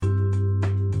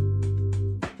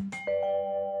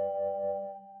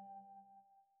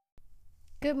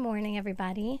Good morning,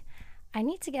 everybody. I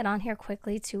need to get on here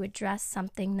quickly to address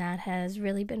something that has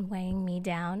really been weighing me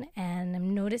down, and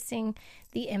I'm noticing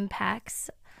the impacts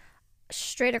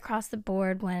straight across the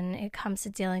board when it comes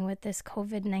to dealing with this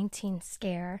COVID-19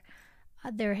 scare.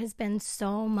 There has been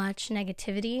so much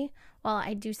negativity. While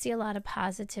I do see a lot of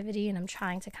positivity and I'm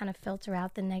trying to kind of filter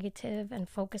out the negative and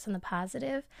focus on the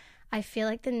positive, I feel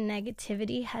like the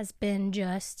negativity has been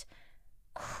just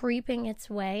creeping its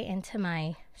way into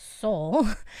my soul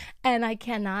and I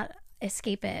cannot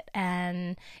escape it.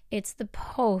 And it's the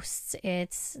posts,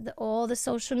 all the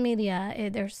social media.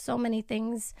 There's so many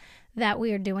things that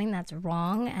we are doing that's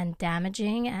wrong and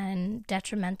damaging and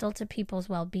detrimental to people's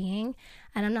well-being.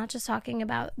 And I'm not just talking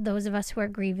about those of us who are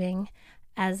grieving.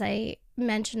 As I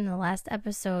mentioned in the last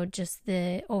episode, just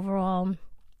the overall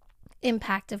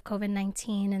impact of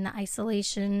COVID-19 and the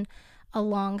isolation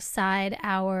alongside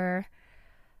our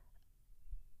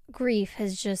grief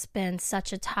has just been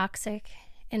such a toxic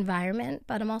environment.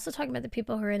 But I'm also talking about the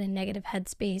people who are in a negative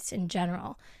headspace in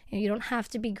general. You don't have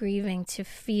to be grieving to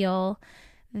feel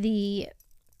the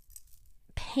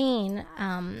pain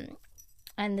and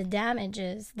the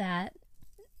damages that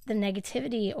the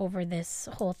negativity over this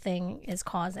whole thing is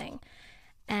causing.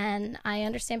 And I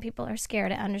understand people are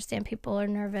scared. I understand people are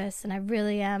nervous. And I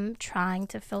really am trying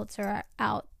to filter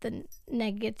out the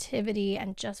negativity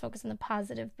and just focus on the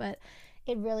positive. But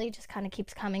it really just kind of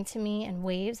keeps coming to me in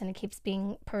waves, and it keeps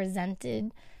being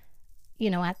presented,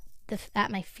 at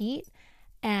my feet.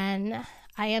 And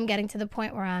I am getting to the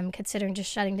point where I'm considering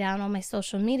just shutting down all my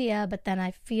social media, but then I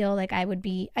feel like I would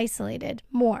be isolated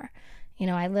more.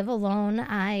 I live alone.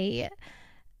 I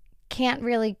can't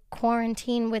really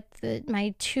quarantine with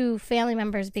my two family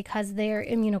members because they're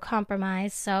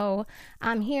immunocompromised. So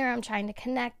I'm here, I'm trying to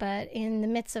connect, but in the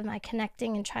midst of my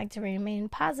connecting and trying to remain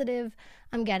positive,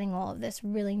 I'm getting all of this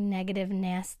really negative,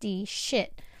 nasty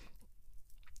shit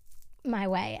my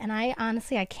way. And I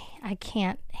honestly, I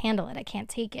can't handle it. I can't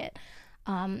take it.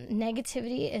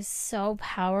 Negativity is so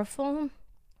powerful.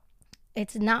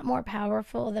 It's not more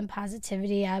powerful than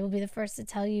positivity. I will be the first to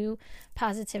tell you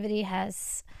positivity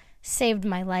has saved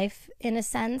my life in a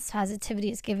sense. Positivity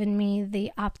has given me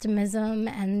the optimism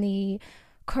and the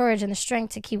courage and the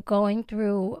strength to keep going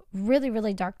through really,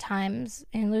 really dark times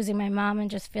and losing my mom and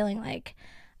just feeling like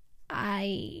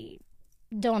I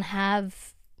don't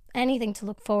have anything to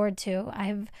look forward to.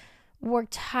 I've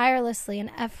worked tirelessly and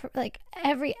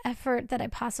every effort that I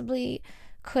possibly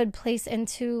could place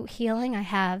into healing, I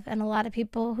have. And a lot of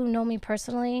people who know me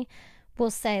personally will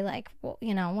say,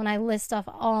 when I list off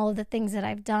all of the things that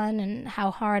I've done and how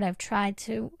hard I've tried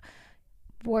to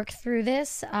work through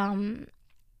this,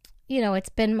 it's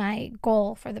been my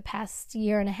goal for the past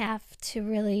year and a half to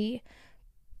really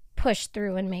push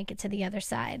through and make it to the other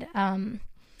side.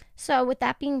 So with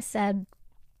that being said,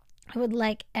 I would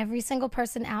like every single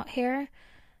person out here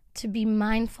to be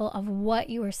mindful of what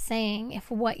you are saying. If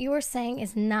what you are saying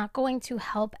is not going to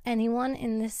help anyone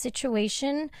in this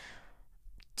situation,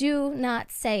 do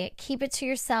not say it. Keep it to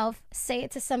yourself. Say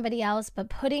it to somebody else. But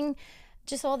putting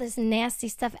just all this nasty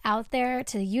stuff out there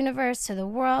to the universe, to the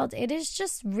world, it is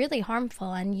just really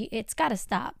harmful, and it's got to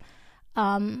stop.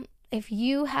 If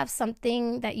you have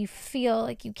something that you feel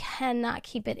like you cannot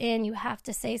keep it in, you have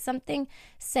to say something,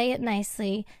 say it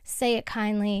nicely, say it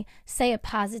kindly, say it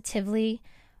positively.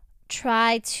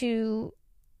 Try to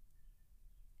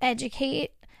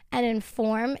educate and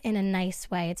inform in a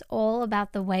nice way. It's all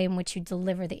about the way in which you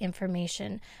deliver the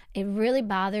information. It really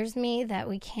bothers me that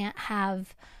we can't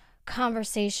have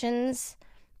conversations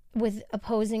with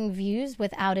opposing views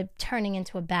without it turning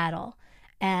into a battle.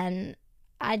 And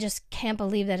I just can't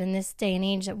believe that in this day and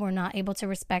age that we're not able to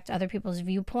respect other people's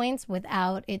viewpoints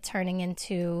without it turning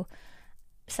into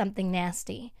something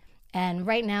nasty. And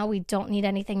right now we don't need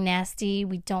anything nasty.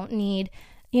 We don't need,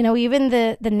 even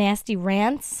the nasty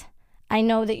rants. I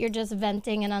know that you're just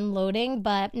venting and unloading,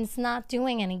 but it's not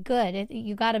doing any good.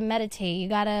 You got to meditate. You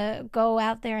got to go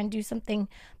out there and do something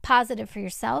positive for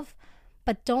yourself,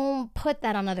 but don't put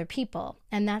that on other people.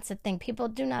 And that's the thing. People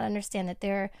do not understand that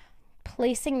they're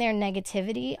placing their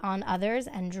negativity on others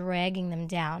and dragging them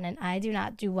down. And I do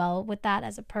not do well with that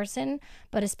as a person,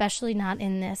 but especially not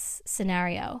in this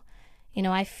scenario.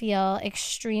 I feel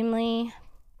extremely,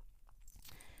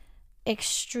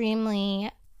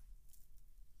 extremely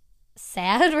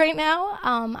sad right now.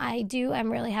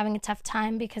 I'm really having a tough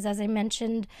time because, as I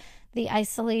mentioned, the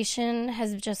isolation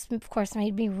has just, of course,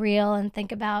 made me reel and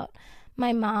think about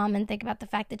my mom and think about the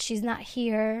fact that she's not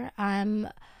here. I'm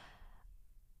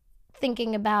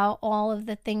thinking about all of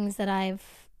the things that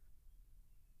I've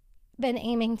been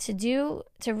aiming to do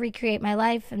to recreate my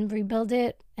life and rebuild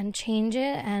it and change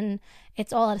it, and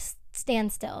it's all at a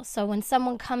standstill. So when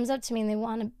someone comes up to me and they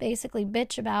want to basically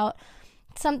bitch about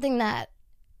something that,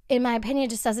 in my opinion,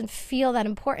 just doesn't feel that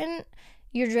important,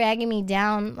 you're dragging me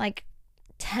down like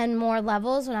 10 more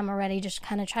levels when I'm already just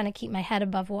kind of trying to keep my head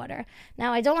above water.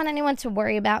 Now, I don't want anyone to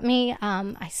worry about me.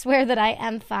 I swear that I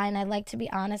am fine. I like to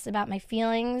be honest about my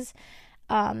feelings.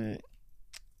 But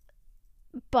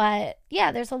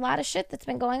yeah, there's a lot of shit that's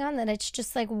been going on that it's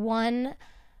just like one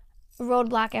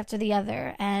roadblock after the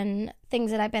other, and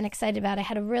things that I've been excited about. I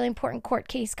had a really important court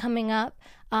case coming up,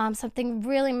 something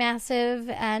really massive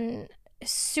and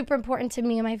super important to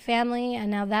me and my family, and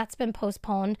now that's been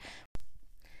postponed.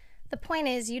 The point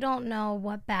is, you don't know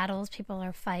what battles people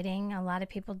are fighting. A lot of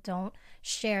people don't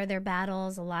share their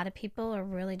battles. A lot of people are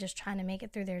really just trying to make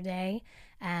it through their day.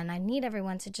 And I need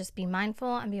everyone to just be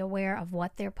mindful and be aware of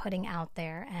what they're putting out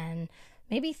there. And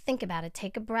maybe think about it.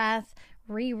 Take a breath,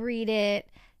 reread it.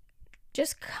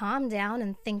 Just calm down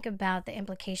and think about the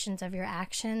implications of your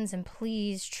actions. And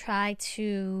please try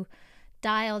to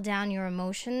dial down your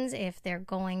emotions if they're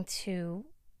going to,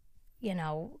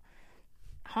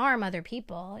 harm other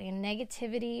people.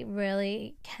 Negativity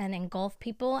really can engulf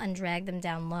people and drag them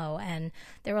down low. And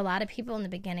there were a lot of people in the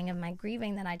beginning of my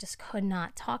grieving that I just could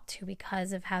not talk to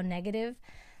because of how negative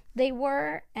they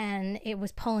were, and it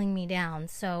was pulling me down.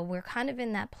 So we're kind of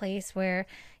in that place where,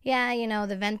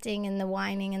 the venting and the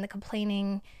whining and the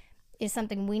complaining is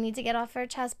something we need to get off our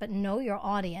chest, but know your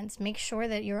audience. Make sure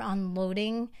that you're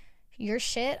unloading your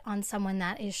shit on someone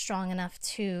that is strong enough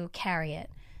to carry it.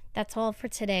 That's all for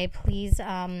today. Please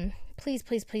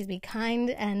be kind,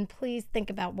 and please think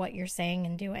about what you're saying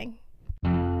and doing.